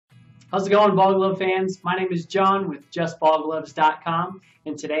How's it going, ball glove fans? My name is John with JustBallGloves.com,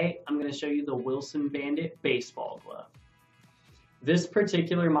 and today I'm going to show you the Wilson Bandit baseball glove. This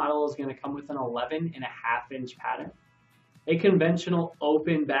particular model is going to come with an 11.5-inch pattern, a conventional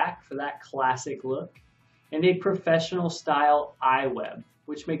open back for that classic look, and a professional style eye web,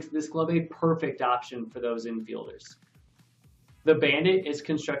 which makes this glove a perfect option for those infielders. The Bandit is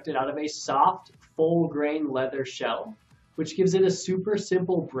constructed out of a soft, full-grain leather shell, which gives it a super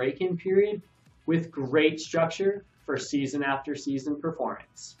simple break-in period with great structure for season after season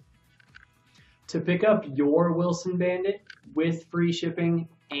performance. To pick up your Wilson Bandit with free shipping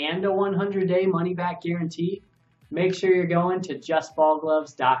and a 100-day money-back guarantee, make sure you're going to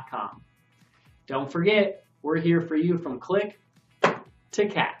JustBallGloves.com. Don't forget, we're here for you from click to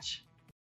catch.